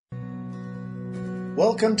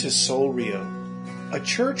Welcome to Soul Rio, a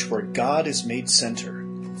church where God is made center,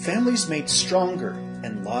 families made stronger,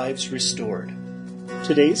 and lives restored.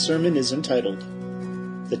 Today's sermon is entitled,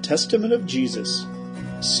 The Testament of Jesus,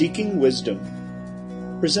 Seeking Wisdom,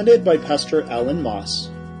 presented by Pastor Alan Moss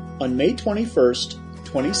on May 21st,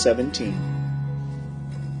 2017.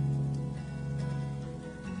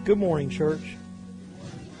 Good morning, church.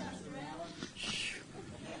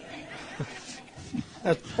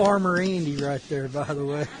 That's Farmer Andy right there, by the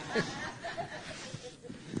way.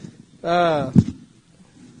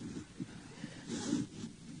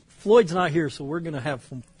 Floyd's not here, so we're going to have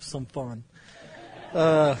some fun.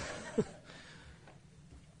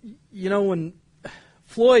 When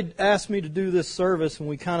Floyd asked me to do this service and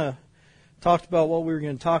we kind of talked about what we were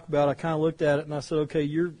going to talk about, I kind of looked at it and I said, okay,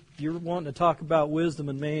 you're wanting to talk about wisdom,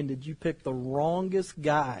 and man, did you pick the wrongest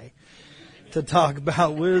guy to talk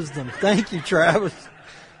about wisdom. Thank you, Travis.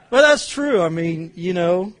 But that's true. I mean,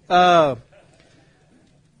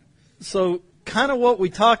 so kind of what we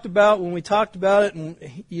talked about when we talked about it, and,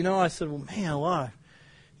 I said, well, man, why?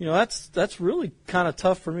 That's really kind of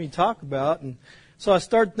tough for me to talk about. And so I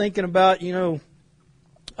started thinking about, a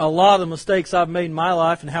lot of the mistakes I've made in my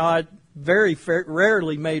life and how I very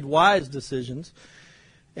rarely made wise decisions.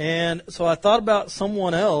 And so I thought about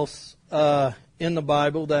someone else in the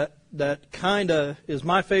Bible that kind of is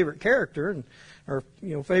my favorite character or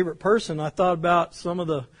favorite person. I thought about some of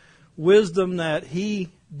the wisdom that he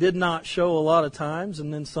did not show a lot of times,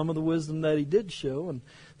 and then some of the wisdom that he did show, and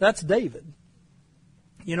that's David.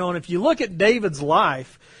 And if you look at David's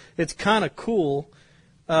life, it's kind of cool.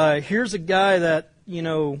 Here's a guy that,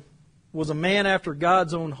 was a man after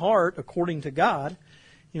God's own heart, according to God,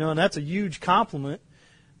 and that's a huge compliment.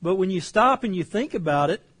 But when you stop and you think about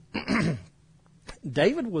it,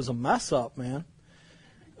 David was a mess up, man.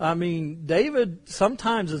 I mean, David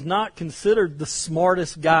sometimes is not considered the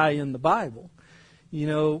smartest guy in the Bible,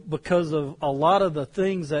 because of a lot of the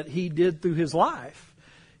things that he did through his life.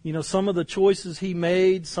 Some of the choices he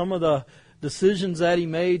made, some of the decisions that he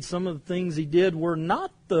made, some of the things he did were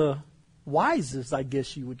not the wisest, I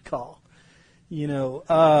guess you would call. So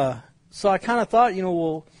I kind of thought,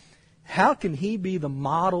 well, how can he be the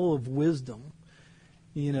model of wisdom?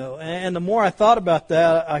 And the more I thought about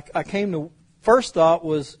that, I came to, first thought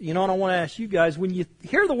was, and I want to ask you guys, when you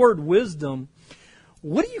hear the word wisdom,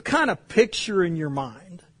 what do you kind of picture in your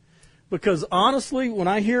mind? Because honestly, when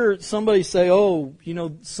I hear somebody say,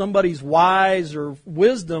 somebody's wise or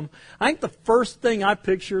wisdom, I think the first thing I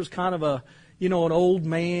picture is kind of an old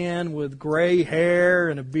man with gray hair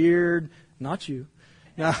and a beard. Not you.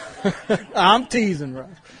 I'm teasing, right?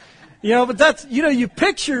 But that's, you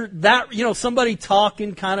picture that, somebody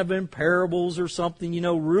talking kind of in parables or something,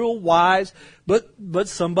 real wise, but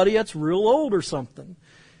somebody that's real old or something,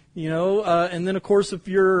 and then of course if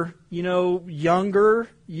you're, younger,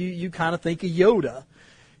 you kind of think of Yoda,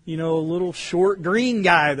 a little short green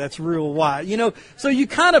guy that's real wise, so you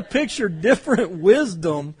kind of picture different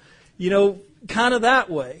wisdom, kind of that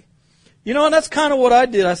way, and that's kind of what I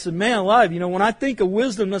did. I said, man alive, when I think of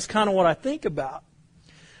wisdom, that's kind of what I think about.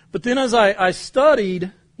 But then as I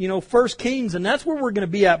studied, 1 Kings, and that's where we're going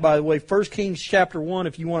to be at, by the way, 1 Kings chapter 1,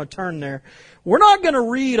 if you want to turn there. We're not going to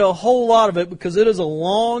read a whole lot of it because it is a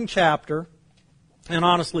long chapter, and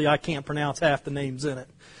honestly, I can't pronounce half the names in it.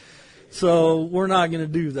 So we're not going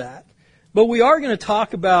to do that. But we are going to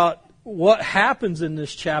talk about what happens in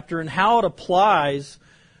this chapter and how it applies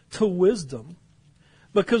to wisdom.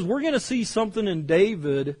 Because we're going to see something in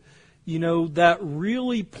David, that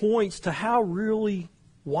really points to how really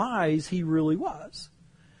wise he really was.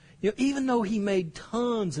 Even though he made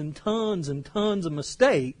tons and tons and tons of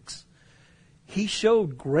mistakes, he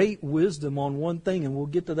showed great wisdom on one thing, and we'll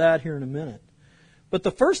get to that here in a minute. But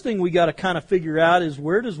the first thing we got to kind of figure out is,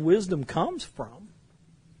 where does wisdom come from?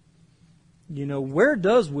 Where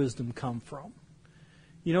does wisdom come from?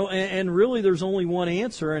 And really there's only one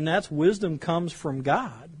answer, and that's wisdom comes from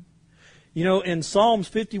God. In Psalms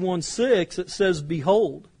 51:6 it says,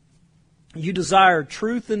 "Behold, you desire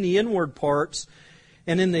truth in the inward parts,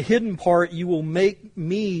 and in the hidden part you will make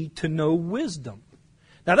me to know wisdom."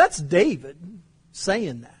 Now that's David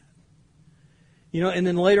saying that. And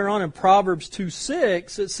then later on in Proverbs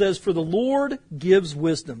 2:6 it says, "For the Lord gives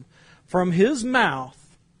wisdom. From His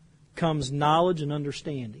mouth comes knowledge and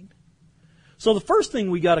understanding." So the first thing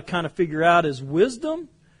we got to kind of figure out is wisdom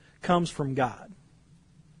comes from God.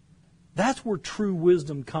 That's where true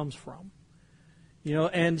wisdom comes from.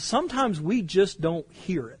 And sometimes we just don't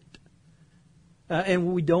hear it.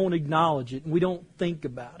 And we don't acknowledge it, and we don't think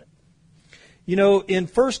about it. In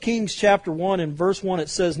 1 Kings chapter 1 and verse 1 it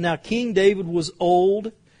says, "Now King David was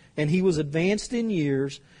old and he was advanced in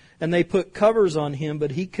years, and they put covers on him,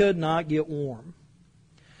 but he could not get warm.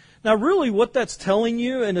 Now, really what that's telling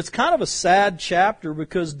you, and it's kind of a sad chapter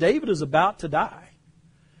because David is about to die.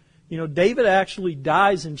 You know, David actually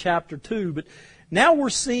dies in chapter 2, but now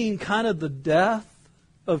we're seeing kind of the death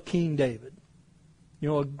of King David. You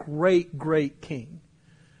know, a great, great king.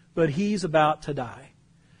 But he's about to die.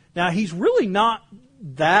 Now, he's really not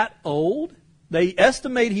that old. They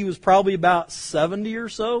estimate he was probably about 70 or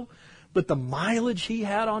so, but the mileage he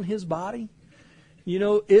had on his body, you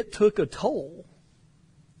know, it took a toll.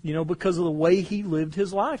 You know, because of the way he lived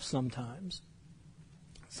his life sometimes.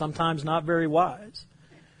 Sometimes not very wise.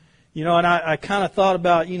 You know, and I kind of thought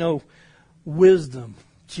about, you know, wisdom.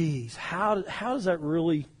 Geez, how does that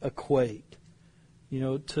really equate, you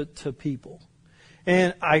know, to people?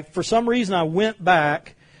 And for some reason, I went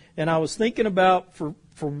back and I was thinking about for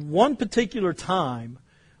one particular time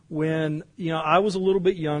when, you know, I was a little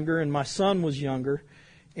bit younger and my son was younger,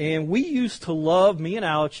 and me and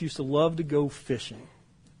Alex used to love to go fishing.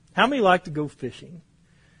 How many like to go fishing?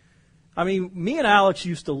 I mean, me and Alex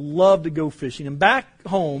used to love to go fishing. And back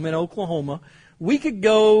home in Oklahoma, we could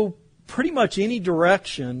go pretty much any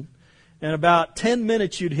direction. In about 10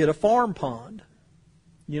 minutes, you'd hit a farm pond.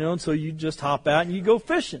 You know, and so you'd just hop out and you'd go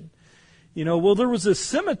fishing. You know, well, there was this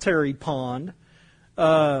cemetery pond.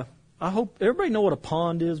 I hope everybody know what a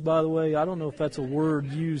pond is, by the way. I don't know if that's a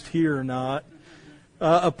word used here or not.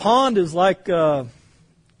 A pond is like, how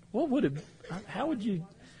would you...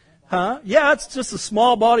 Huh? Yeah, it's just a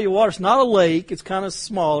small body of water. It's not a lake. It's kind of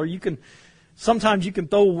smaller. Sometimes you can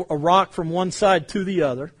throw a rock from one side to the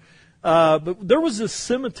other. But there was this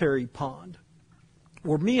cemetery pond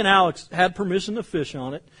where me and Alex had permission to fish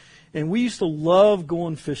on it, and we used to love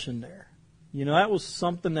going fishing there. You know, that was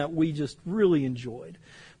something that we just really enjoyed.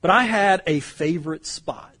 But I had a favorite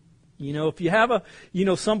spot. You know, if you have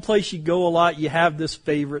someplace you go a lot, you have this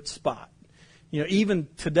favorite spot. You know, even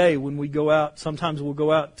today when we go out, sometimes we'll go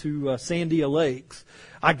out to Sandia Lakes.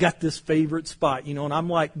 I got this favorite spot, you know, and I'm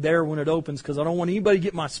like there when it opens because I don't want anybody to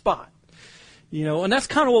get my spot. You know, and that's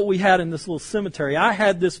kind of what we had in this little cemetery. I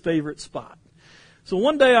had this favorite spot. So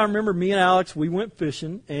one day I remember me and Alex, we went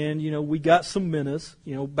fishing, and, you know, we got some minnows.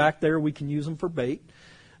 You know, back there we can use them for bait.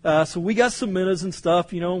 So we got some minnows and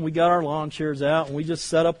stuff, you know, and we got our lawn chairs out, and we just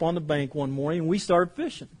set up on the bank one morning, and we started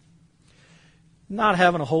fishing. Not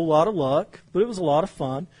having a whole lot of luck, but it was a lot of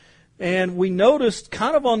fun. And we noticed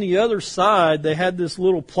kind of on the other side, they had this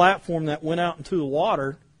little platform that went out into the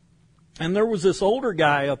water, and there was this older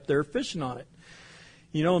guy up there fishing on it.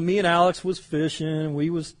 You know, me and Alex was fishing. We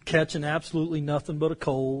was catching absolutely nothing but a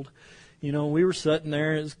cold. You know, we were sitting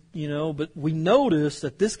there, you know, but we noticed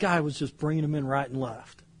that this guy was just bringing them in right and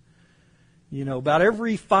left. You know, about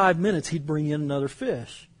every 5 minutes, he'd bring in another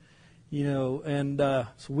fish. You know, and so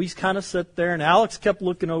we kind of sat there, and Alex kept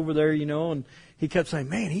looking over there, you know, and he kept saying,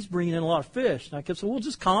 man, he's bringing in a lot of fish. And I kept saying, well,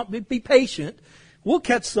 just be patient. We'll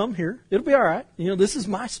catch some here. It'll be all right. You know, this is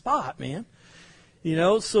my spot, man. You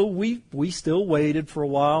know, so we still waited for a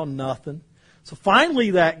while, nothing. So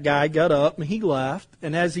finally that guy got up, and he left.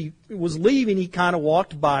 And as he was leaving, he kind of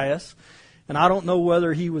walked by us. And I don't know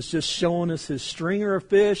whether he was just showing us his stringer of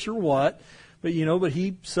fish or what. But, you know, but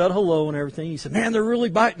he said hello and everything. He said, man, they're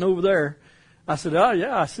really biting over there. I said, oh,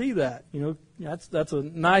 yeah, I see that. You know, that's a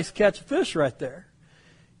nice catch of fish right there.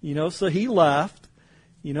 You know, so he left.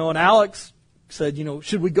 You know, and Alex said, you know,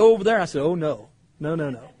 should we go over there? I said, oh, no.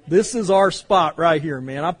 This is our spot right here,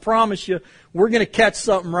 man. I promise you, we're going to catch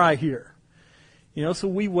something right here. You know, so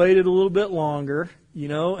we waited a little bit longer, you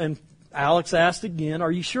know, and Alex asked again,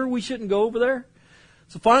 are you sure we shouldn't go over there?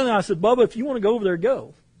 So finally I said, Bubba, if you want to go over there,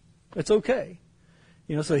 go. It's okay.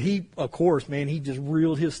 You know, so he, of course, man, he just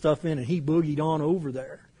reeled his stuff in and he boogied on over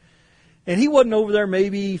there. And he wasn't over there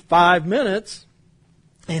maybe 5 minutes,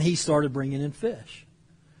 and he started bringing in fish.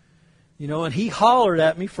 You know, and he hollered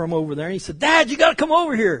at me from over there, and he said, Dad, you got to come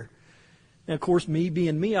over here. And, of course, me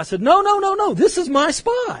being me, I said, no, this is my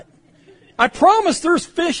spot. I promise there's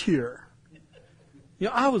fish here. You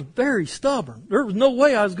know, I was very stubborn. There was no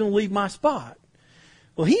way I was going to leave my spot.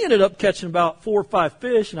 Well, he ended up catching about 4 or 5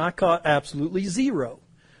 fish, and I caught absolutely 0.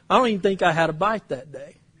 I don't even think I had a bite that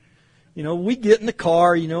day. You know, we get in the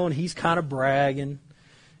car, you know, and he's kind of bragging.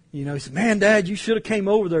 You know, he said, man, Dad, you should have came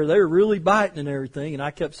over there. They were really biting and everything. And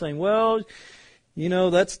I kept saying, well, you know,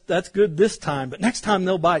 that's good this time, but next time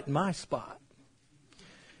they'll bite in my spot.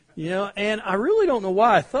 You know, and I really don't know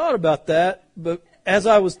why I thought about that, but as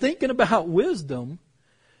I was thinking about wisdom,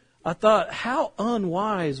 I thought, how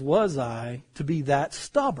unwise was I to be that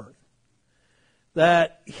stubborn?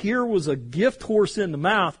 That here was a gift horse in the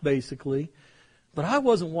mouth, basically, but I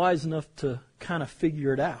wasn't wise enough to kind of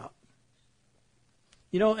figure it out.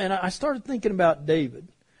 And I started thinking about David.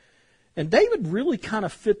 And David really kind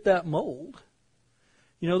of fit that mold.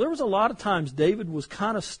 There was a lot of times David was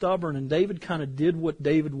kind of stubborn, and David kind of did what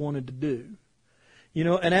David wanted to do.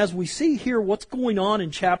 And as we see here, what's going on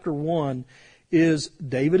in chapter 1 is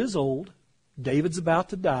David is old. David's about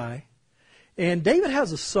to die. And David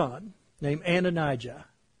has a son named Adonijah.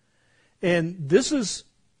 And this is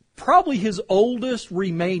probably his oldest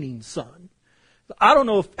remaining son. I don't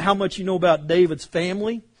know how much you know about David's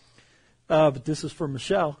family, but this is for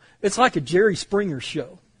Michelle. It's like a Jerry Springer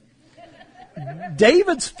show.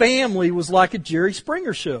 David's family was like a Jerry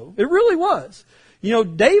Springer show. It really was.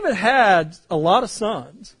 David had a lot of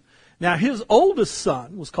sons. Now, his oldest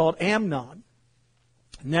son was called Amnon.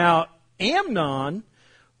 Now, Amnon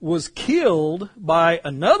was killed by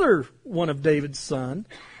another one of David's sons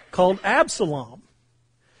called Absalom.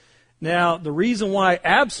 Now, the reason why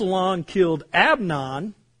Absalom killed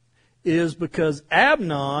Amnon is because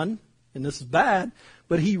Amnon, and this is bad,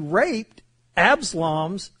 but he raped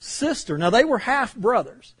Absalom's sister. Now, they were half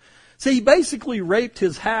brothers. So he basically raped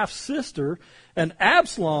his half sister, and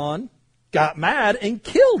Absalom got mad and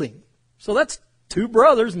killed him. So that's two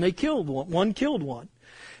brothers, and they killed one. One killed one.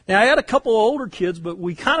 Now, I had a couple of older kids, but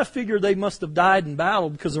we kind of figured they must have died in battle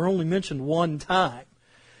because they're only mentioned one time.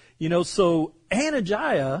 So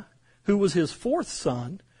Adonijah, who was his fourth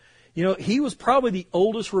son, he was probably the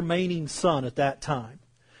oldest remaining son at that time.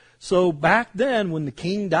 So back then, when the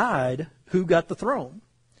king died, who got the throne?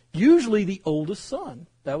 Usually the oldest son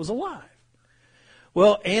that was alive.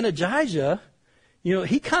 Well, Adonijah,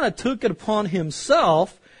 he kind of took it upon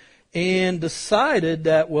himself and decided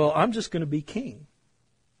that, well, I'm just going to be king.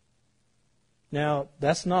 Now,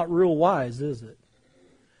 that's not real wise, is it?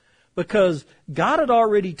 Because God had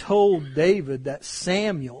already told David that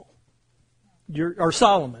Solomon,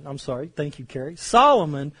 thank you, Carrie.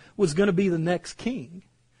 Solomon was going to be the next king,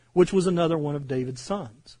 which was another one of David's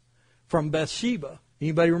sons from Bathsheba.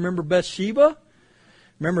 Anybody remember Bathsheba?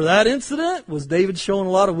 Remember that incident? Was David showing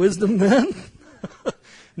a lot of wisdom then?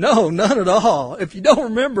 No, none at all. If you don't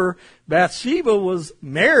remember, Bathsheba was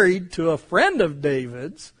married to a friend of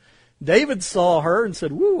David's. David saw her and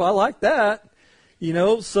said, "Woo, I like that."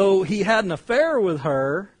 So he had an affair with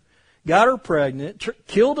her, got her pregnant,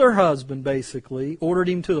 killed her husband basically, ordered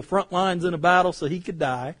him to the front lines in a battle so he could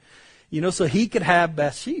die, so he could have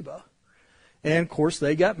Bathsheba. And of course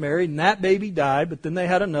they got married and that baby died, but then they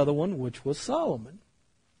had another one, which was Solomon.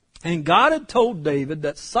 And God had told David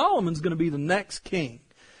that Solomon's going to be the next king.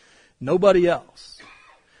 Nobody else.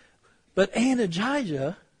 But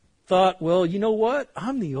Adonijah thought, well, you know what?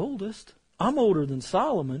 I'm the oldest. I'm older than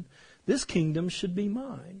Solomon. This kingdom should be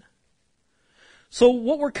mine. So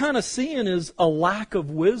what we're kind of seeing is a lack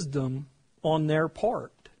of wisdom on their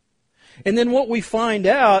part. And then what we find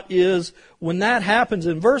out is when that happens,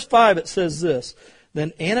 in verse 5 it says this,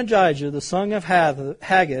 "Then Adonijah, the son of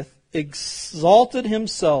Haggith, exalted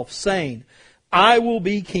himself, saying, I will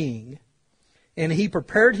be king. And he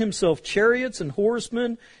prepared himself chariots and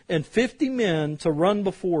horsemen and 50 men to run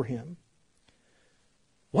before him."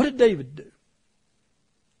 What did David do?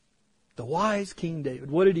 The wise King David.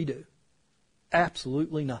 What did he do?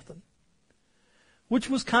 Absolutely nothing. Which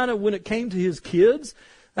was kind of, when it came to his kids,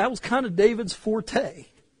 that was kind of David's forte.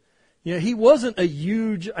 He wasn't a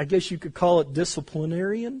huge, I guess you could call it,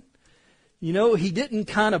 disciplinarian. He didn't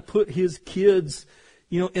kind of put his kids,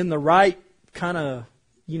 in the right kind of,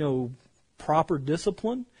 proper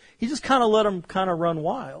discipline. He just kind of let them kind of run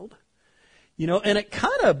wild. And it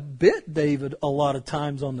kind of bit David a lot of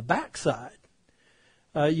times on the backside.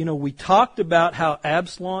 We talked about how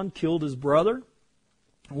Absalom killed his brother.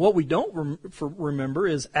 What we don't remember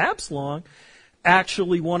is Absalom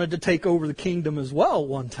actually wanted to take over the kingdom as well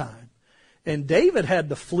one time. And David had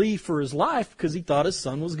to flee for his life because he thought his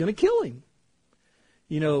son was going to kill him.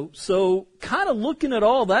 So kind of looking at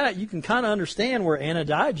all that, you can kind of understand where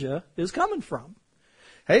Adonijah is coming from.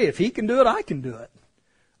 Hey, if he can do it, I can do it.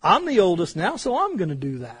 I'm the oldest now, so I'm going to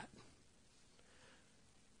do that.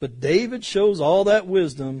 But David shows all that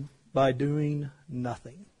wisdom by doing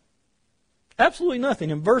nothing. Absolutely nothing.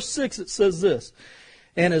 In verse 6 it says this,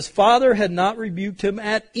 "And his father had not rebuked him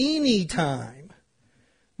at any time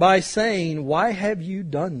by saying, Why have you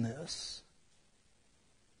done this?"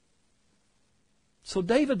 So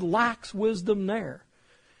David lacks wisdom there.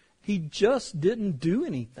 He just didn't do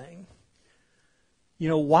anything.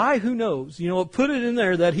 Why? Who knows? It put it in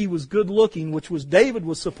there that he was good looking, which was David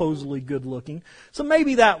was supposedly good looking. So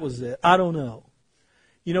maybe that was it. I don't know.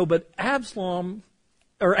 But Absalom,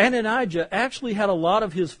 or Adonijah, actually had a lot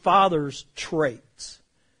of his father's traits.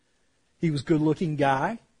 He was a good-looking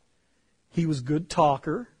guy. He was a good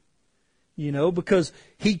talker, because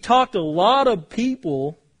he talked a lot of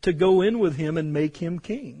people to go in with him and make him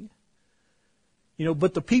king.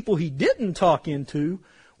 But the people he didn't talk into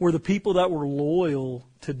were the people that were loyal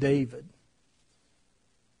to David.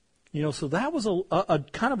 So that was a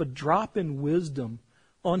kind of a drop in wisdom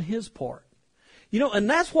on his part. And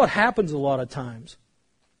that's what happens a lot of times.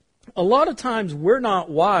 A lot of times we're not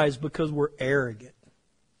wise because we're arrogant.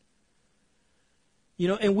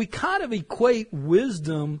 And we kind of equate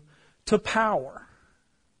wisdom to power.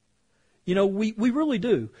 We really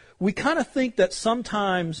do. We kind of think that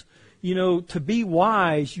sometimes, to be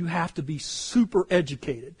wise, you have to be super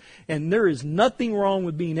educated. And there is nothing wrong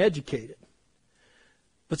with being educated.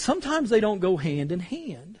 But sometimes they don't go hand in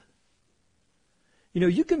hand.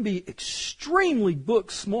 You can be extremely book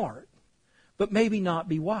smart, but maybe not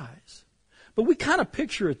be wise. But we kind of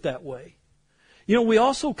picture it that way. We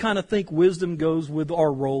also kind of think wisdom goes with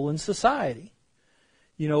our role in society.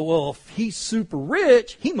 Well, if he's super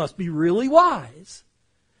rich, he must be really wise.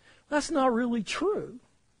 That's not really true.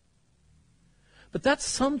 But that's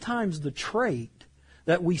sometimes the trait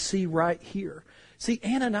that we see right here. See,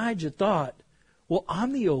 Ananijah thought, well,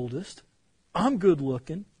 I'm the oldest, I'm good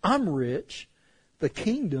looking, I'm rich, the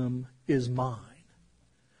kingdom is mine.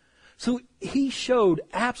 So he showed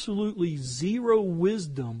absolutely zero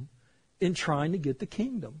wisdom in trying to get the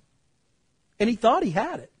kingdom. And he thought he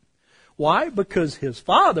had it. Why? Because his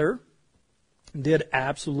father did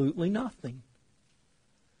absolutely nothing.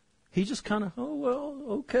 He just kind of, oh, well,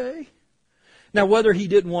 okay. Now, whether he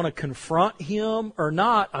didn't want to confront him or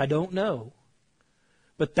not, I don't know.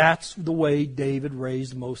 But that's the way David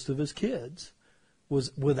raised most of his kids,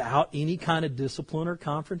 was without any kind of discipline or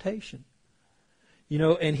confrontation.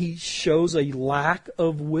 And he shows a lack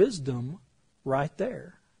of wisdom right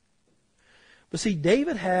there. But see,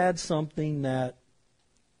 David had something that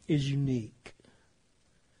is unique.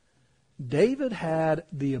 David had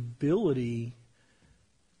the ability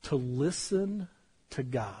to listen to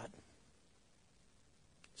God.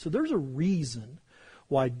 So there's a reason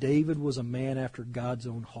why David was a man after God's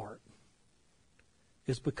own heart.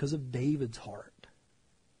 It's because of David's heart.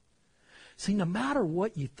 See, no matter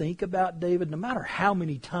what you think about David, no matter how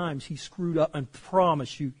many times he screwed up, and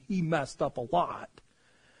promise you, he messed up a lot.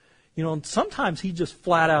 And sometimes he just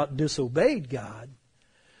flat out disobeyed God.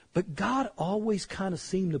 But God always kind of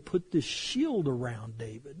seemed to put this shield around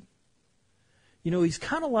David. He's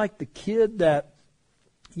kind of like the kid that,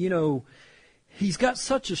 he's got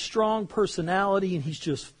such a strong personality and he's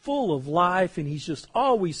just full of life and he's just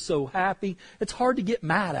always so happy. It's hard to get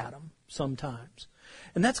mad at him sometimes.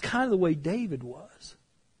 And that's kind of the way David was.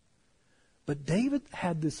 But David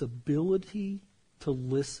had this ability to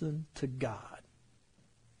listen to God.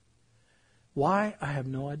 Why? I have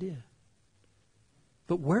no idea.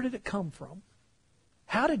 But where did it come from?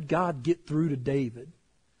 How did God get through to David?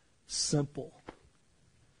 Simple.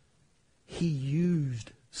 He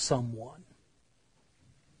used someone.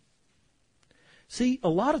 See, a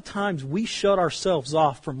lot of times we shut ourselves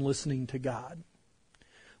off from listening to God.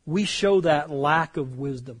 We show that lack of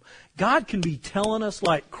wisdom. God can be telling us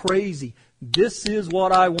like crazy, this is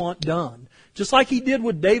what I want done. Just like he did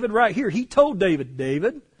with David right here. He told David,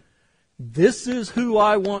 David, this is who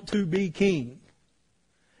I want to be king.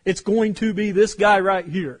 It's going to be this guy right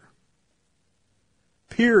here.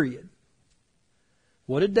 Period.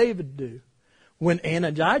 What did David do? When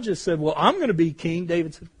Ananijah said, well, I'm going to be king,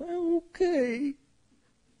 David said, well, okay.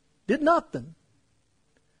 Did nothing.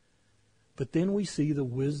 But then we see the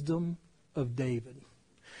wisdom of David.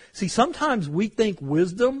 See, sometimes we think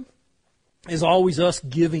wisdom is always us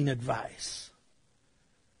giving advice.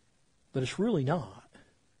 But it's really not.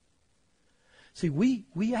 See,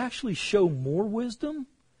 we actually show more wisdom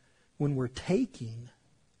when we're taking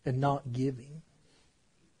and not giving.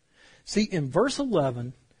 See, in verse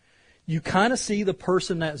 11, you kind of see the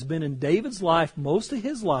person that's been in David's life most of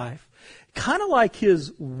his life, kind of like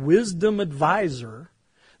his wisdom advisor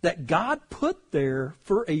that God put there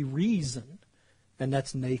for a reason, and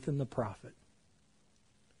that's Nathan the prophet.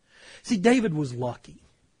 See, David was lucky.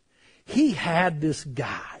 He had this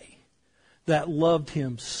guy that loved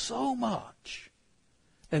him so much,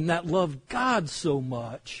 and that loved God so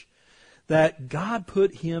much, that God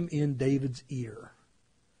put him in David's ear.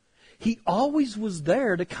 He always was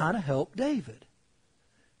there to kind of help David.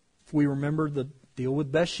 If we remember the deal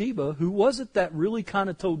with Bathsheba, who was it that really kind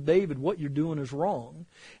of told David what you're doing is wrong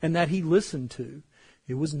and that he listened to?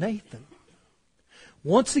 It was Nathan.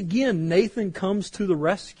 Once again, Nathan comes to the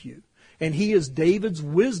rescue, and he is David's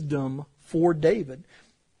wisdom for David.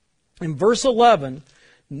 In verse 11,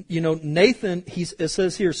 Nathan, it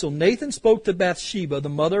says here, so Nathan spoke to Bathsheba, the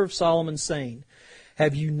mother of Solomon, saying,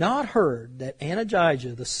 have you not heard that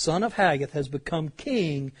Adonijah, the son of Haggith, has become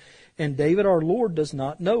king, and David our Lord does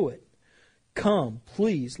not know it? Come,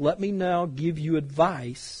 please, let me now give you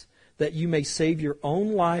advice that you may save your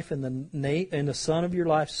own life and the son of your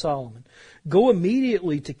life, Solomon. Go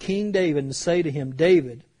immediately to King David and say to him,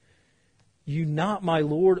 David, you not, my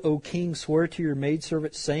lord, O king, swear to your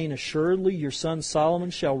maidservant, saying, assuredly your son Solomon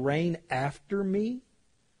shall reign after me?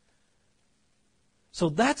 So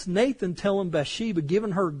that's Nathan telling Bathsheba,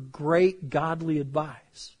 giving her great godly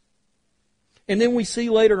advice. And then we see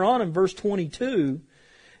later on in verse 22,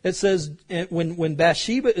 it says, when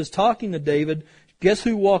Bathsheba is talking to David, guess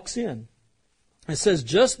who walks in? It says,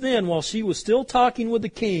 just then, while she was still talking with the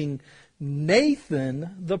king,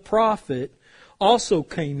 Nathan the prophet also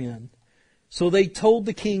came in. So they told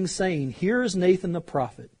the king, saying, here is Nathan the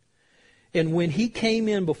prophet. And when he came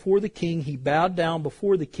in before the king, he bowed down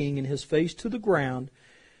before the king and his face to the ground.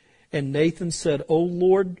 And Nathan said, O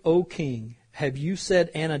Lord, O king, have you said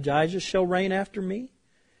Adonijah shall reign after me,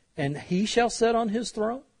 and he shall sit on his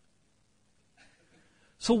throne?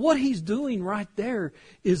 So what he's doing right there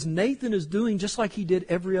is Nathan is doing just like he did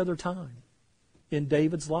every other time in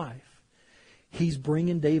David's life. He's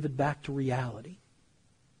bringing David back to reality.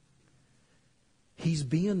 He's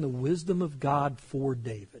being the wisdom of God for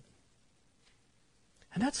David.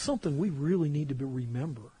 And that's something we really need to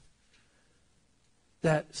remember.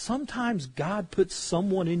 That sometimes God puts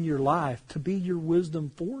someone in your life to be your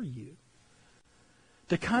wisdom for you.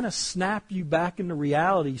 To kind of snap you back into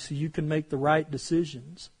reality so you can make the right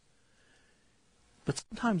decisions. But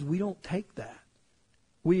sometimes we don't take that.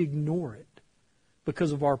 We ignore it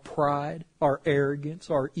because of our pride, our arrogance,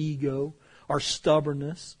 our ego, our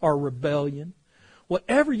stubbornness, our rebellion.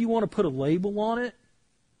 Whatever you want to put a label on it,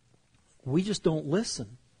 we just don't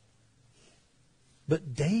listen.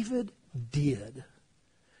 But David did.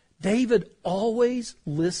 David always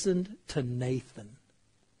listened to Nathan.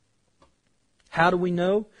 How do we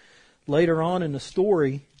know? Later on in the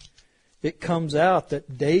story, it comes out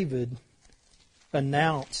that David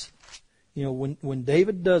announced, when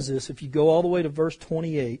David does this, if you go all the way to verse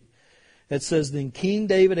 28, it says, then King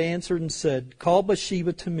David answered and said, call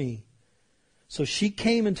Bathsheba to me. So she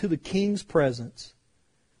came into the king's presence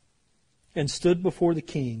and stood before the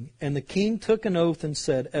king. And the king took an oath and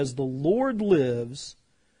said, as the Lord lives,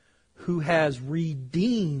 who has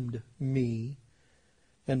redeemed me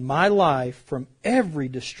and my life from every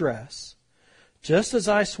distress, just as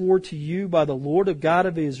I swore to you by the Lord of God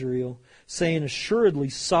of Israel, saying, assuredly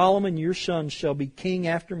Solomon your son shall be king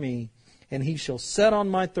after me, and he shall sit on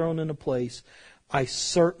my throne in a place I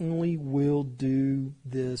certainly will do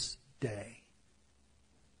this day.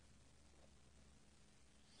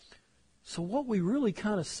 So what we really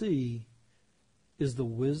kind of see is the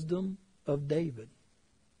wisdom of David.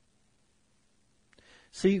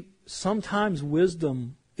 See, sometimes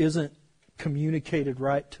wisdom isn't communicated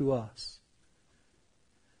right to us.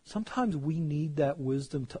 Sometimes we need that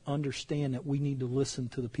wisdom to understand that we need to listen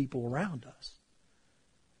to the people around us.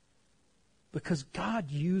 Because God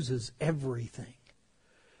uses everything.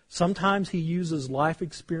 Sometimes He uses life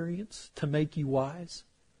experience to make you wise.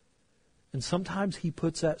 And sometimes He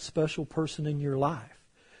puts that special person in your life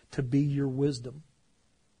to be your wisdom.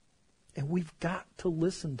 And we've got to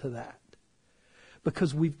listen to that.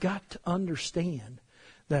 Because we've got to understand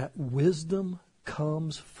that wisdom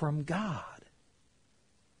comes from God.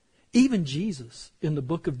 Even Jesus in the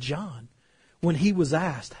book of John, when He was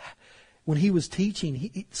asked, when He was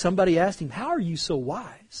teaching, somebody asked Him, how are you so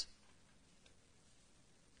wise?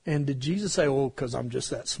 And did Jesus say, oh, because I'm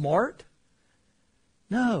just that smart?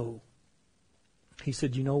 No. He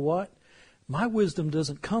said, you know what? My wisdom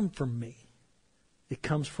doesn't come from me. It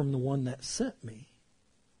comes from the one that sent me.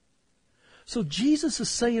 So Jesus is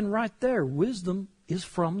saying right there, wisdom is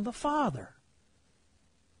from the Father.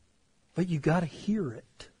 But you got to hear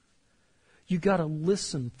it. You got to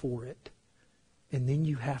listen for it. And then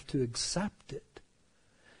you have to accept it.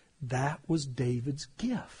 That was David's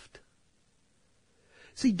gift.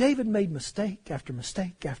 See, David made mistake after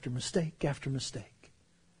mistake after mistake after mistake.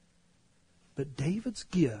 But David's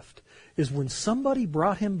gift is when somebody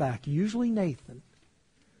brought him back, usually Nathan,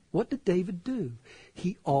 what did David do?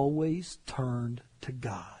 He always turned to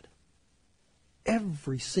God.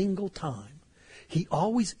 Every single time. He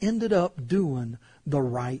always ended up doing the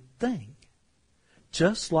right thing.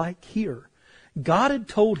 Just like here. God had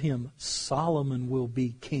told him Solomon will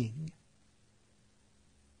be king.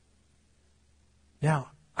 Now,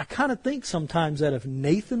 I kind of think sometimes that if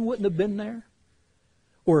Nathan wouldn't have been there,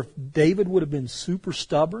 or if David would have been super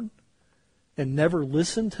stubborn, and never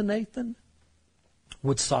listened to Nathan,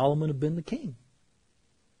 would Solomon have been the king?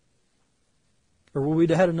 Or would we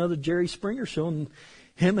have had another Jerry Springer show and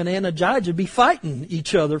him and Adonijah be fighting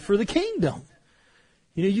each other for the kingdom?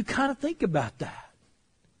 You know, you kind of think about that.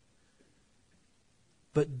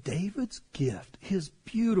 But David's gift, his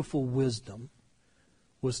beautiful wisdom,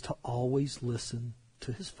 was to always listen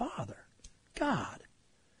to his father, God.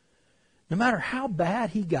 No matter how bad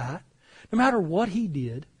he got, no matter what he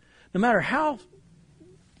did, no matter how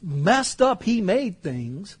messed up he made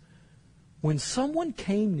things, when someone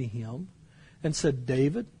came to him and said,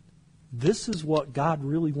 David, this is what God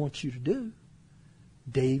really wants you to do,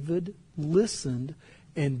 David listened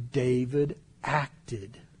and David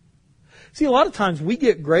acted. See, a lot of times we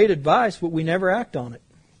get great advice, but we never act on it.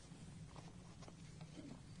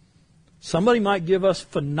 Somebody might give us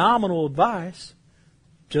phenomenal advice,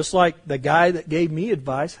 just like the guy that gave me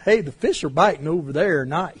advice. Hey, the fish are biting over there,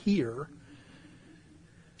 not here.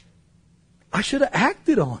 I should have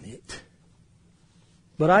acted on it,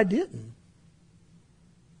 but I didn't.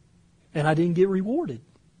 And I didn't get rewarded.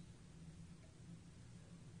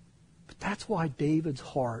 But that's why David's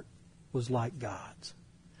heart was like God's.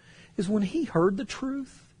 Is when he heard the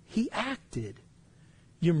truth, he acted.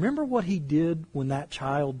 You remember what he did when that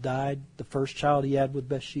child died, the first child he had with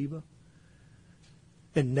Bathsheba?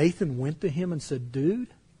 And Nathan went to him and said, dude,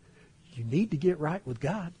 you need to get right with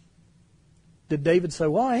God. Did David say,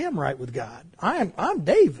 well, I am right with God. I'm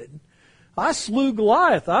David. I slew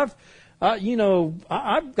Goliath. I've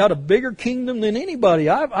got a bigger kingdom than anybody.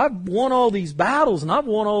 I've won all these battles and I've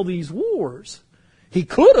won all these wars. He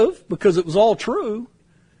could have, because it was all true.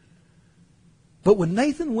 But when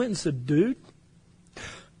Nathan went and said, dude,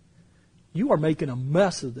 you are making a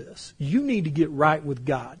mess of this. You need to get right with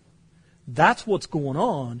God. That's what's going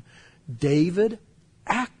on. David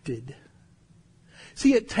acted.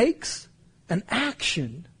 See, it takes an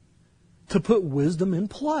action to put wisdom in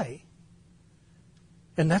play.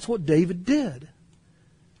 And that's what David did.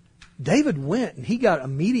 David went and he got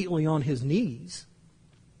immediately on his knees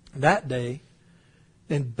that day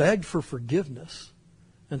and begged for forgiveness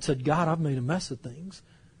and said, God, I've made a mess of things.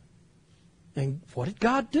 And what did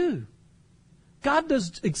God do? God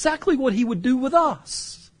does exactly what he would do with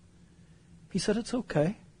us. He said, it's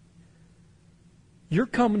okay. You're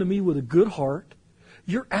coming to me with a good heart.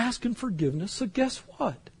 You're asking forgiveness. So guess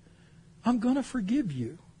what? I'm going to forgive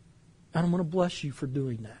you. And I'm going to bless you for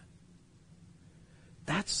doing that.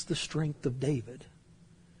 That's the strength of David.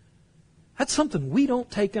 That's something we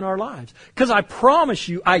don't take in our lives. Because I promise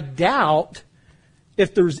you, I doubt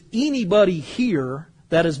if there's anybody here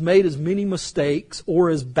that has made as many mistakes or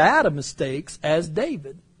as bad of mistakes as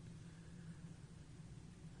David.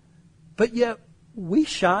 But yet, we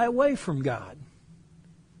shy away from God.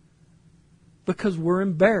 Because we're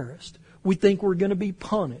embarrassed. We think we're going to be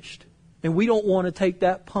punished. And we don't want to take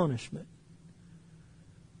that punishment.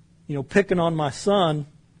 You know, picking on my son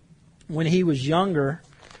when he was younger,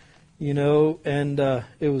 and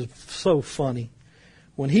it was so funny.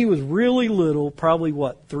 When he was really little, probably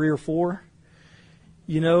 3 or 4,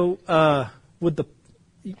 with the,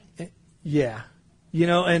 yeah,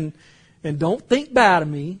 and don't think bad of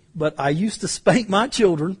me, but I used to spank my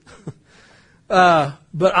children. But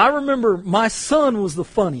I remember my son was the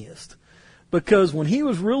funniest. Because when he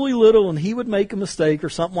was really little and he would make a mistake or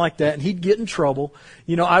something like that and he'd get in trouble,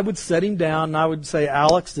 I would set him down and I would say,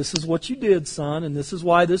 Alex, this is what you did, son, and this is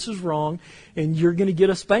why this is wrong, and you're going to get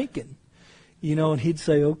a spanking. And he'd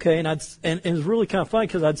say, okay, and it was really kind of funny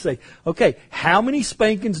because I'd say, okay, how many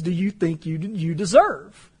spankings do you think you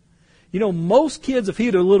deserve? Most kids, if he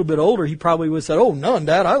was a little bit older, he probably would have said, oh, none,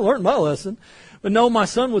 Dad, I learned my lesson. But no, my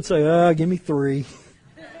son would say, give me 3.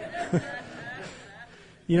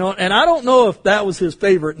 And I don't know if that was his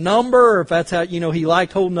favorite number or if that's how, he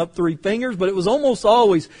liked holding up 3 fingers, but it was almost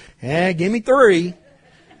always, give me 3.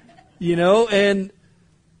 And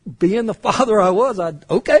being the father I was,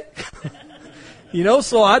 okay.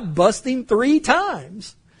 So I'd bust him 3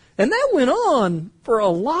 times. And that went on for a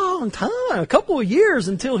long time, a couple of years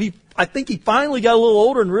until I think he finally got a little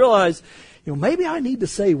older and realized, maybe I need to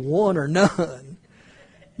say 1 or none.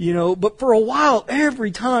 But for a while,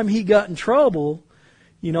 every time he got in trouble,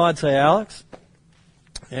 I'd say, Alex,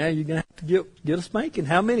 you're going to have to get a spanking.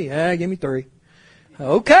 How many? Give me 3.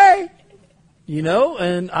 Okay.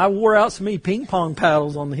 And I wore out so many ping pong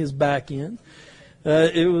paddles on his back end.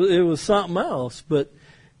 It was something else. But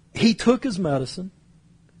he took his medicine,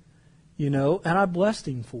 and I blessed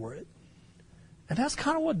him for it. And that's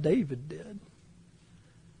kind of what David did.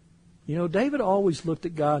 David always looked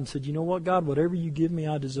at God and said, you know what, God, whatever you give me,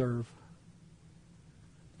 I deserve.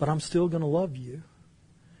 But I'm still going to love you.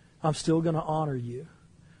 I'm still going to honor you.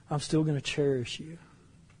 I'm still going to cherish you.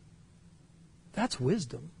 That's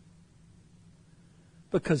wisdom.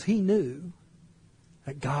 Because he knew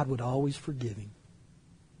that God would always forgive him.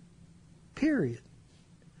 Period.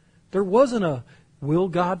 There wasn't a, will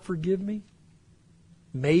God forgive me?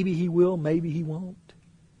 Maybe he will, maybe he won't.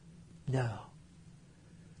 No.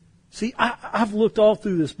 See, I've looked all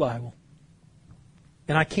through this Bible,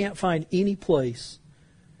 and I can't find any place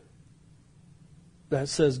that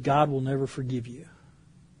says God will never forgive you.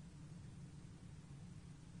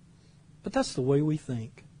 But that's the way we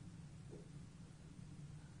think.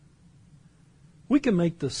 We can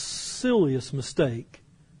make the silliest mistake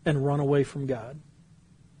and run away from God.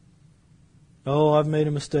 Oh, I've made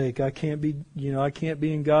a mistake. I can't be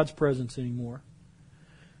in God's presence anymore.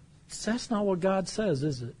 That's not what God says,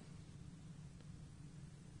 is it?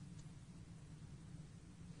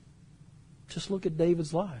 Just look at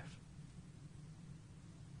David's life.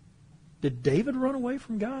 Did David run away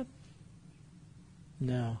from God?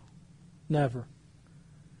 No, never.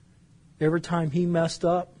 Every time he messed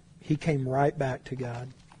up, he came right back to God.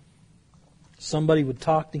 Somebody would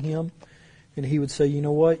talk to him, and he would say, you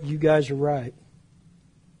know what, you guys are right.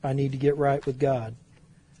 I need to get right with God.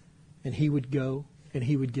 And he would go, and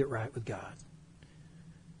he would get right with God.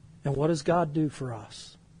 And what does God do for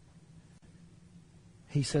us?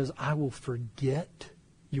 He says, I will forget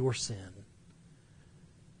your sin.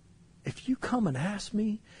 If you come and ask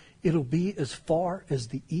me, it'll be as far as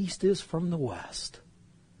the east is from the west.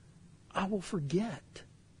 I will forget,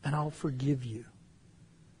 and I'll forgive you.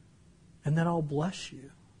 And then I'll bless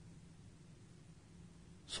you.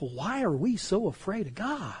 So why are we so afraid of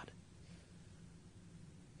God?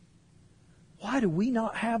 Why do we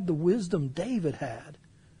not have the wisdom David had?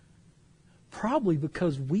 Probably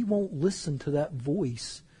because we won't listen to that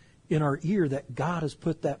voice in our ear that God has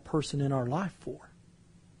put that person in our life for.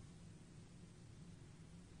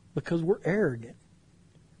 Because we're arrogant.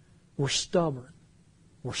 We're stubborn.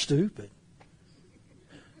 We're stupid.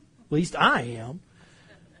 At least I am.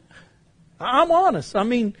 I'm honest. I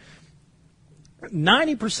mean,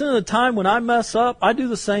 90% of the time when I mess up, I do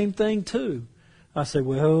the same thing too. I say,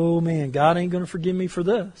 well, oh man, God ain't going to forgive me for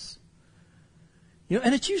this.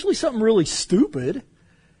 And it's usually something really stupid,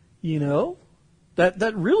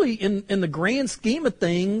 that really in the grand scheme of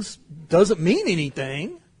things doesn't mean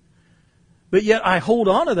anything. But yet I hold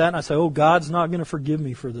on to that and I say, oh, God's not going to forgive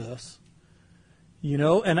me for this.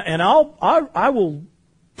 And I will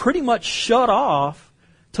pretty much shut off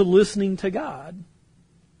to listening to God.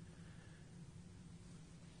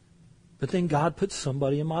 But then God puts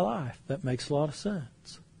somebody in my life that makes a lot of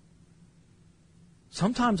sense.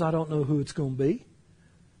 Sometimes I don't know who it's going to be.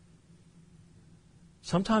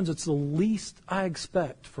 Sometimes it's the least I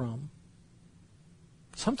expect from.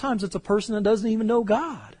 Sometimes it's a person that doesn't even know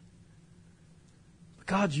God. But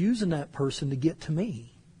God's using that person to get to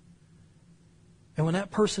me. And when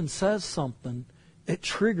that person says something, it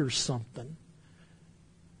triggers something.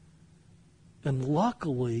 And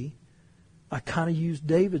luckily, I kind of use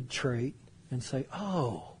David's trait and say,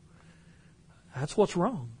 oh, that's what's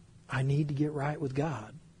wrong. I need to get right with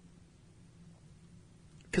God.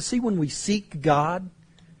 Because see, when we seek God,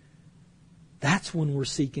 that's when we're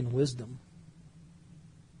seeking wisdom.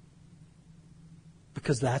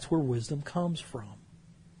 Because that's where wisdom comes from.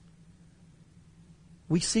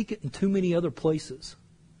 We seek it in too many other places.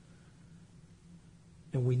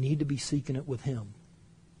 And we need to be seeking it with Him.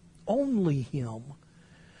 Only Him.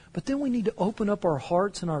 But then we need to open up our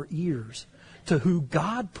hearts and our ears to who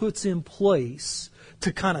God puts in place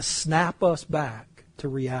to kind of snap us back to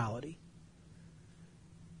reality.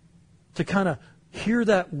 To kind of hear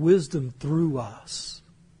that wisdom through us.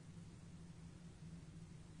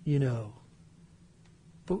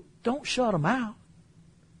 But don't shut them out.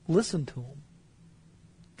 Listen to them.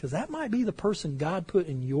 Because that might be the person God put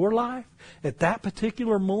in your life at that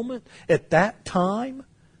particular moment, at that time,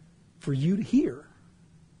 for you to hear.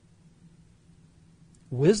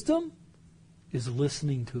 Wisdom is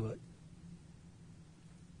listening to it.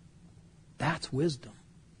 That's wisdom.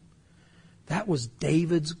 That was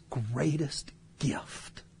David's greatest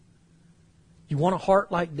gift. You want a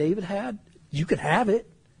heart like David had? You can have it.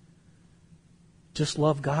 Just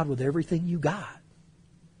love God with everything you got.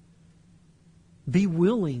 Be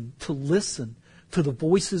willing to listen to the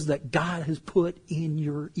voices that God has put in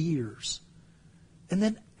your ears. And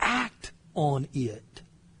then act on it.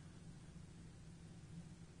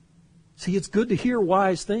 See, it's good to hear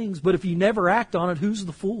wise things, but if you never act on it, who's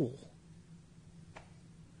the fool?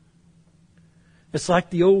 It's like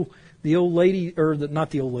the old lady, or not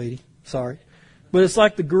the old lady, sorry. But it's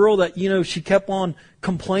like the girl that, she kept on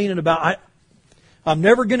complaining about, I'm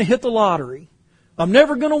never going to hit the lottery. I'm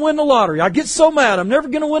never going to win the lottery. I get so mad. I'm never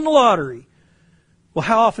going to win the lottery. Well,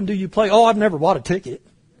 how often do you play? Oh, I've never bought a ticket.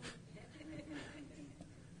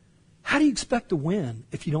 How do you expect to win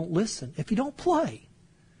if you don't listen, if you don't play?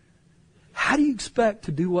 How do you expect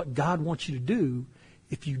to do what God wants you to do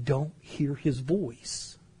if you don't hear His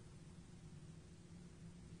voice?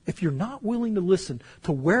 If you're not willing to listen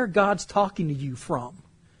to where God's talking to you from,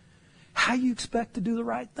 how do you expect to do the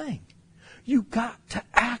right thing? You've got to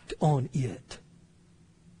act on it.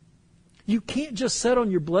 You can't just sit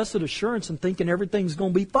on your blessed assurance and thinking everything's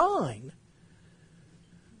going to be fine.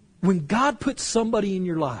 When God puts somebody in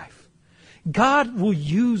your life, God will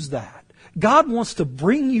use that. God wants to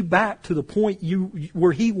bring you back to the point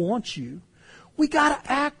where He wants you. We got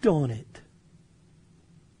to act on it.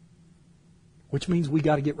 Which means we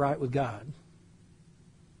got to get right with God.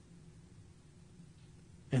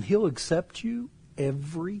 And He'll accept you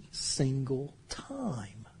every single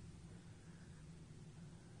time.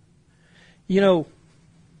 You know,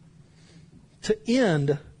 to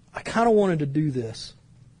end, I kind of wanted to do this.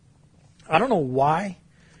 I don't know why,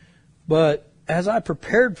 but as I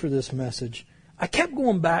prepared for this message, I kept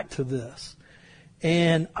going back to this.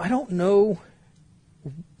 And I don't know,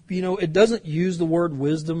 it doesn't use the word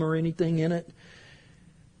wisdom or anything in it.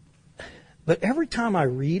 But every time I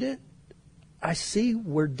read it, I see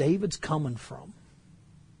where David's coming from.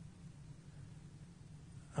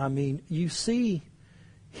 I mean, you see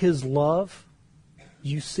his love,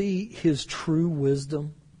 you see his true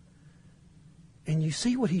wisdom, and you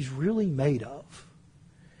see what he's really made of.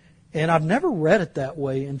 And I've never read it that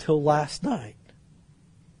way until last night.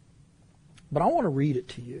 But I want to read it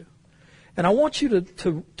to you. And I want you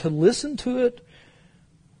to listen to it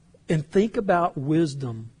and think about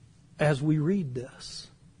wisdom as we read this.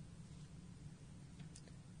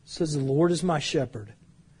 It says, "The Lord is my shepherd.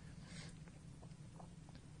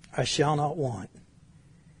 I shall not want.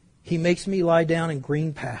 He makes me lie down in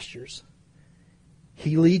green pastures.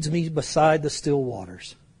 He leads me beside the still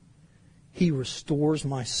waters. He restores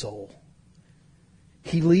my soul.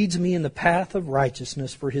 He leads me in the path of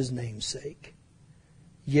righteousness for His name's sake.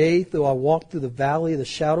 Yea, though I walk through the valley of the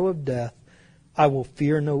shadow of death, I will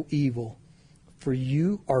fear no evil, for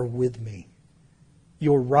You are with me.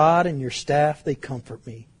 Your rod and Your staff, they comfort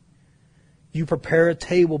me. You prepare a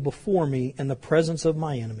table before me in the presence of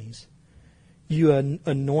my enemies. You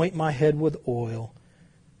anoint my head with oil,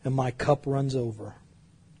 and my cup runs over.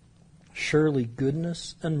 Surely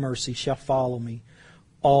goodness and mercy shall follow me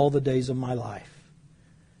all the days of my life,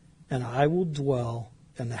 and I will dwell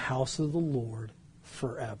in the house of the Lord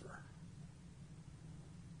forever."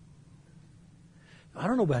 I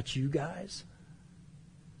don't know about you guys,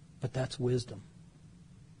 but that's wisdom.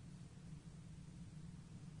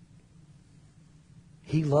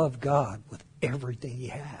 He loved God with everything he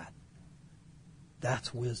had.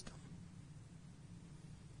 That's wisdom.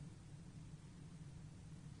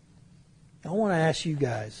 I want to ask you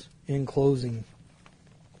guys, in closing,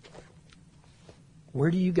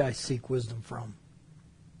 where do you guys seek wisdom from?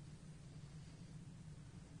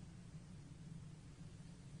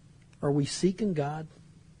 Are we seeking God?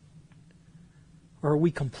 Or are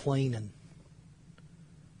we complaining?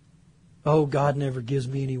 Oh, God never gives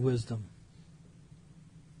me any wisdom.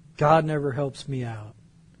 God never helps me out.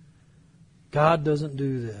 God doesn't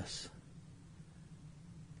do this.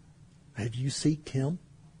 Have you sought Him?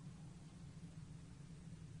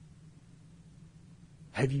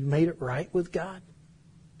 Have you made it right with God?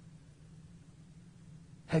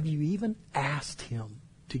 Have you even asked Him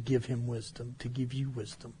to give him wisdom, to give you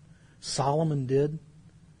wisdom? Solomon did.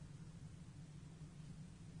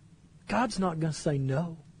 God's not going to say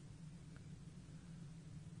no.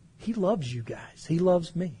 He loves you guys. He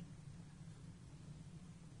loves me.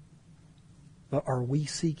 But are we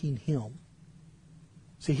seeking Him?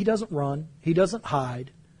 See, He doesn't run. He doesn't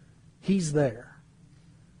hide. He's there.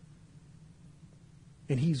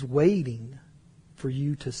 And He's waiting for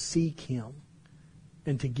you to seek Him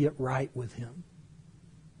and to get right with Him.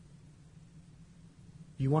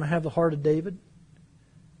 You want to have the heart of David?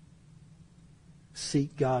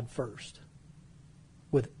 Seek God first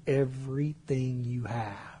with everything you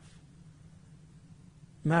have.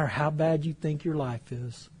 No matter how bad you think your life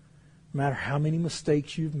is, no matter how many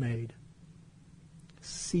mistakes you've made,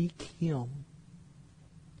 seek Him.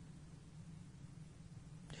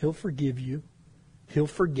 He'll forgive you. He'll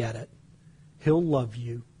forget it. He'll love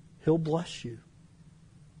you. He'll bless you.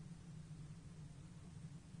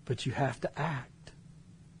 But you have to act.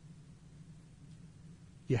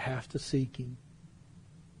 You have to seek Him.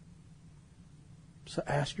 So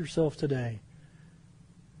ask yourself today,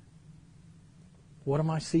 what am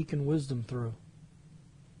I seeking wisdom through?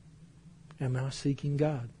 Am I seeking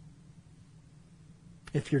God?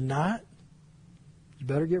 If you're not, you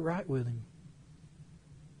better get right with Him.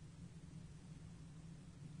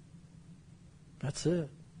 That's it.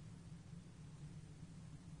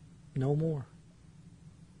 No more.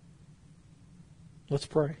 Let's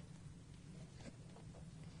pray.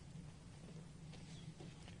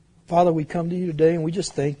 Father, we come to you today and we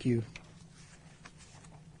just thank you.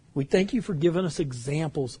 We thank you for giving us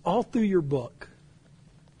examples all through your book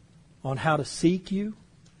on how to seek you,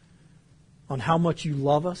 on how much you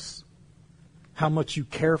love us, how much you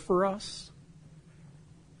care for us.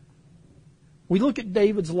 We look at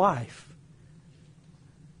David's life,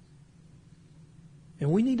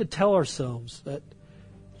 and we need to tell ourselves that,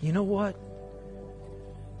 you know what?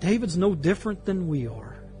 David's no different than we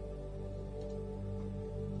are.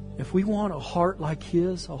 If we want a heart like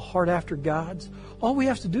his, a heart after God's, all we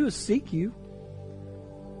have to do is seek you.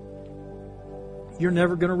 You're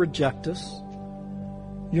never going to reject us.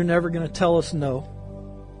 You're never going to tell us no.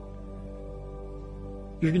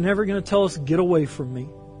 You're never going to tell us, get away from me.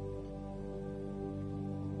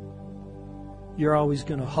 You're always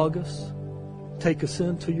going to hug us, take us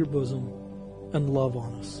into your bosom, and love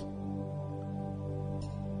on us.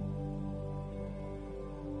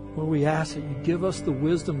 Lord, we ask that you give us the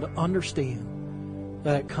wisdom to understand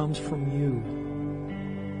that it comes from you.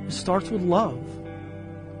 It starts with love.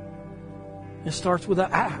 It starts with an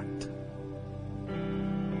act.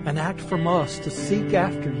 An act from us to seek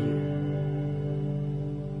after you.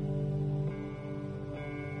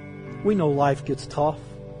 We know life gets tough,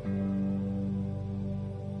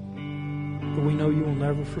 but we know you will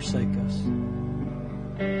never forsake us.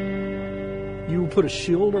 You will put a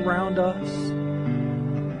shield around us,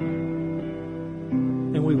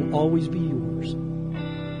 and we will always be yours.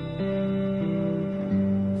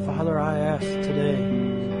 Father, I ask today,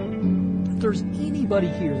 if there's anybody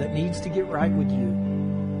here that needs to get right with you,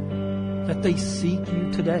 that they seek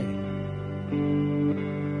you today,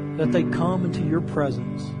 that they come into your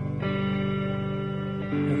presence,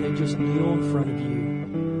 and they just kneel in front of you.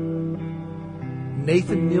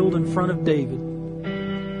 Nathan kneeled in front of David,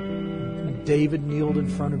 and David kneeled in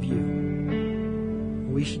front of you.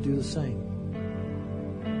 We should do the same.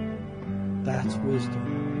 That's wisdom.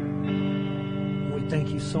 We thank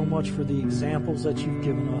you so much for the examples that you've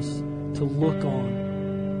given us to look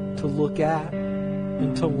on, to look at,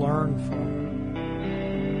 and to learn from.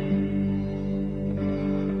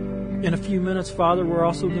 In a few minutes, Father, we're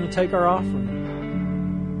also going to take our offering.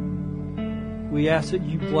 We ask that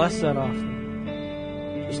you bless that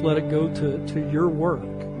offering. Just let it go to your work,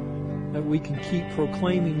 that we can keep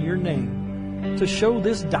proclaiming your name to show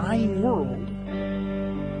this dying world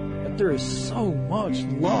that there is so much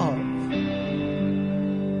love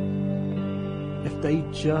if they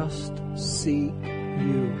just seek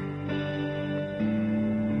you.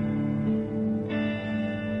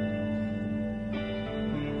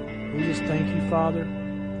 We just thank you, Father.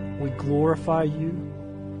 We glorify you.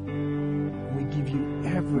 We give you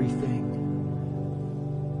everything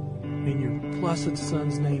in your blessed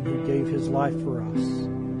Son's name who gave his life for us.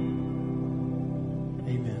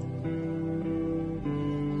 Amen.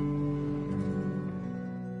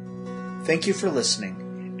 Thank you for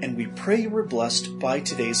listening, and we pray you were blessed by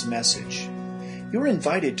today's message. You are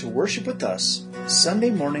invited to worship with us Sunday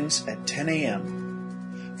mornings at 10 a.m.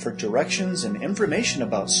 For directions and information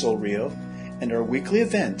about Soul Rio and our weekly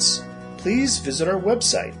events, please visit our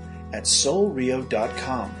website at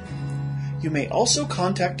soulrio.com. You may also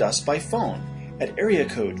contact us by phone at area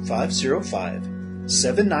code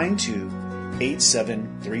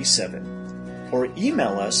 505-792-8737 or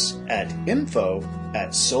email us at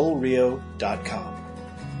info@soulrio.com.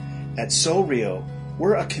 At Soul Rio,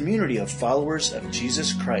 we're a community of followers of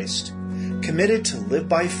Jesus Christ, committed to live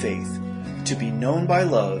by faith, to be known by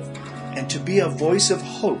love, and to be a voice of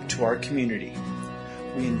hope to our community.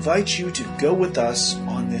 We invite you to go with us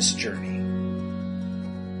on this journey.